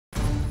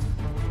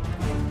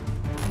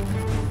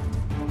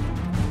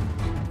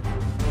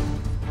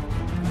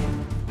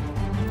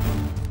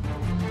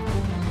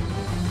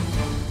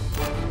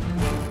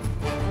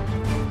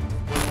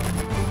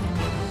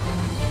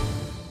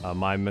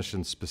My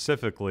mission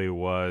specifically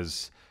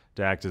was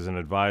to act as an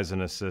advise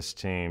and assist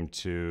team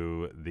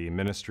to the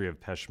Ministry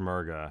of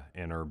Peshmerga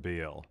in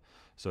Erbil.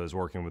 So I was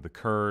working with the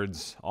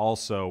Kurds,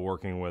 also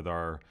working with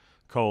our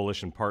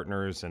coalition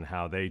partners and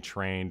how they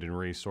trained and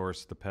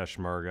resourced the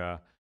Peshmerga.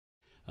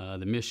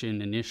 The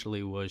mission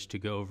initially was to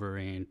go over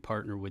and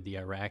partner with the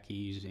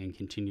Iraqis and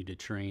continue to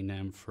train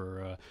them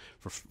for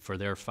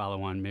their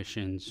follow-on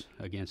missions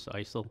against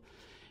ISIL.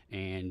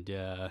 And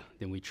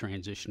then we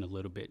transitioned a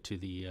little bit to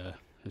the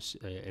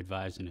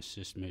advise and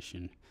assist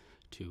mission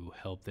to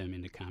help them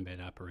into combat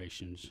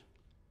operations.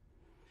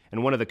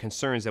 And one of the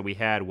concerns that we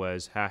had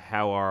was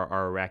how are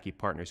our Iraqi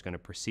partners going to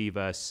perceive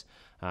us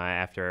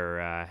after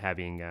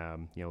having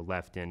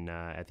left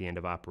at the end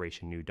of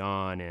Operation New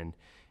Dawn, and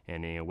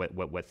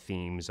what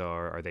themes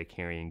are they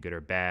carrying, good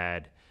or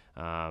bad,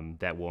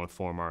 that will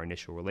inform our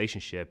initial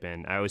relationship.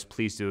 And I was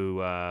pleased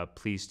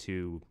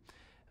to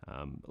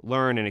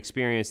learn and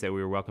experience that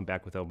we were welcomed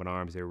back with open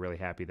arms. They were really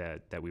happy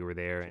that we were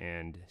there,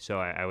 and so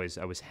I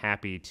was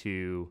happy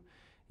to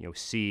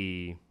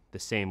see the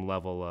same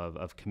level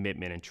of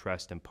commitment and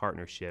trust and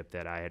partnership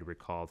that I had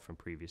recalled from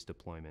previous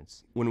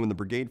deployments. When the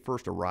brigade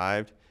first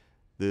arrived,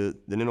 the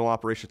NATO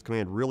Operations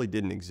Command really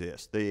didn't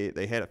exist.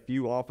 They had a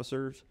few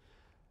officers.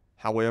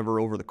 However,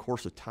 over the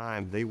course of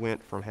time, they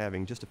went from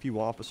having just a few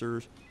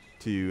officers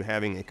to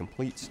having a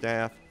complete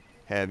staff,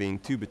 having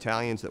 2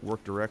 battalions that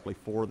worked directly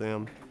for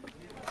them.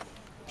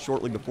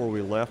 Shortly before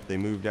we left, they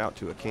moved out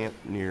to a camp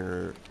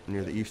near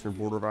the eastern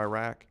border of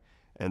Iraq.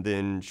 And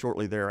then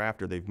shortly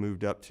thereafter, they've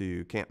moved up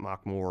to Camp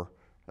Makhmour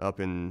up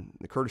in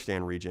the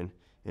Kurdistan region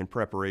in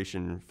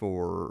preparation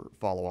for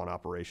follow-on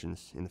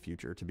operations in the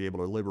future to be able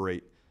to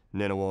liberate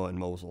Nineveh and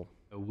Mosul.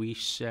 We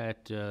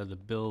set the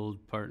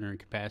build, partner, and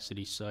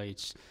capacity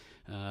sites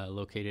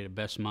located at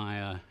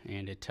Besmaya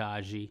and at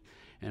Taji,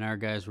 and our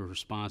guys were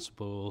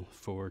responsible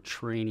for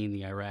training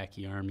the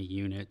Iraqi army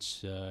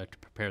units to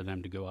prepare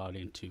them to go out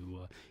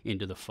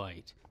into the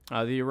fight.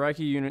 The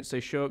Iraqi units, they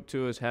show up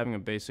to us having a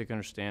basic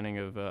understanding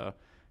of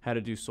how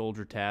to do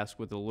soldier tasks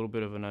with a little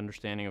bit of an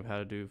understanding of how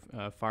to do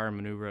fire and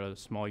maneuver at a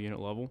small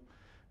unit level.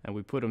 And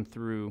we put them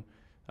through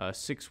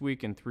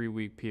 6-week and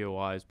 3-week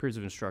POIs, periods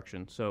of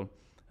instruction. So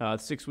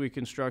 6-week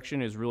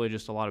instruction is really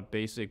just a lot of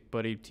basic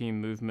buddy team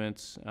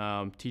movements,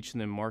 teaching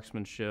them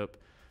marksmanship,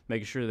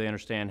 making sure they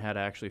understand how to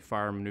actually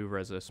fire and maneuver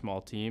as a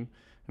small team,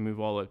 and move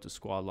all the way up to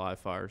squad live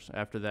fires.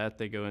 After that,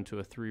 they go into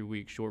a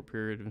 3-week short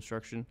period of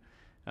instruction,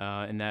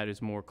 and that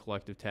is more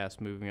collective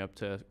tasks, moving up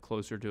to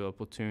closer to a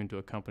platoon to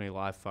a company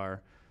live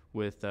fire,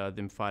 with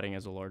them fighting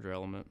as a larger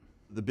element.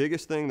 The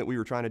biggest thing that we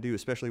were trying to do,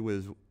 especially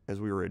as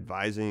we were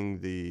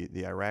advising the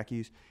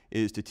Iraqis,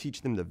 is to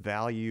teach them the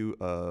value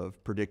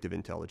of predictive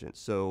intelligence.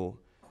 So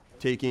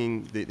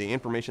taking the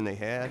information they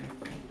had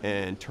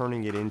and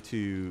turning it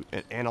into,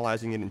 and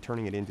analyzing it and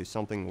turning it into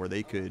something where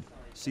they could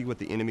see what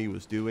the enemy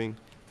was doing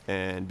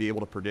and be able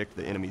to predict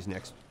the enemy's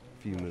next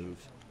few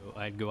moves.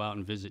 I'd go out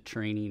and visit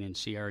training and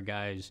see our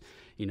guys,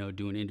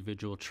 doing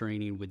individual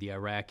training with the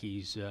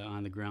Iraqis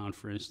on the ground,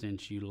 for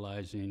instance,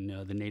 utilizing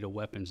the NATO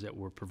weapons that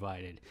were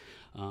provided.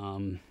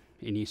 And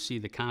you see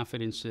the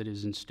confidence that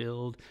is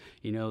instilled.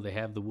 They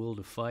have the will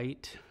to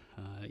fight.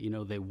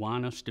 They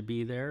want us to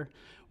be there.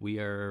 We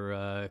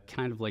are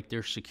kind of like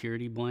their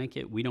security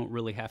blanket. We don't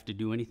really have to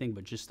do anything,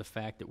 but just the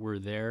fact that we're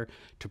there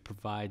to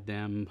provide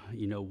them,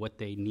 what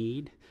they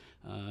need,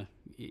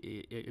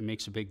 it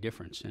makes a big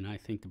difference. And I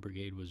think the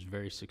brigade was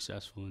very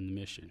successful in the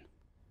mission.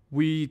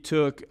 We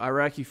took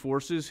Iraqi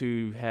forces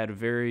who had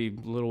very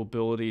little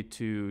ability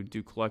to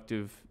do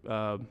collective,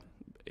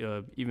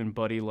 even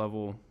buddy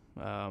level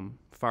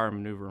fire and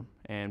maneuver,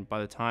 and by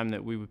the time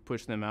that we would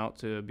push them out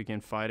to begin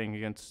fighting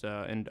against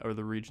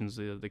other regions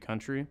of the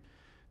country,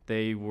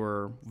 they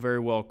were very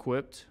well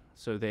equipped.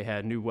 So they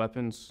had new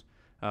weapons,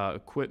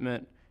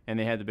 equipment, and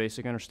they had the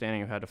basic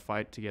understanding of how to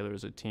fight together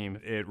as a team.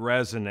 It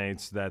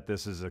resonates that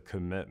this is a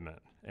commitment,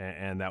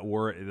 and that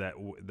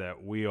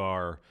we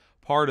are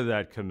part of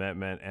that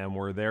commitment, and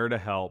we're there to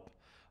help.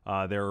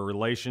 There are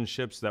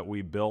relationships that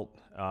we built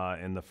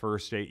in the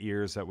first 8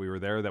 years that we were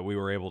there that we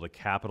were able to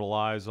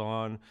capitalize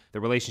on.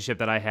 The relationship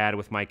that I had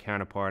with my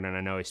counterpart, and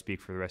I know I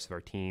speak for the rest of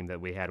our team, that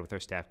we had with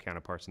our staff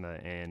counterparts in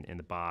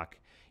the BOC,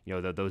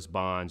 those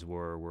bonds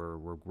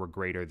were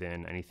greater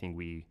than anything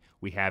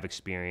we have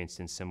experienced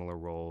in similar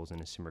roles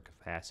and in similar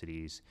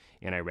capacities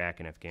in Iraq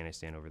and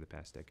Afghanistan over the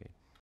past decade.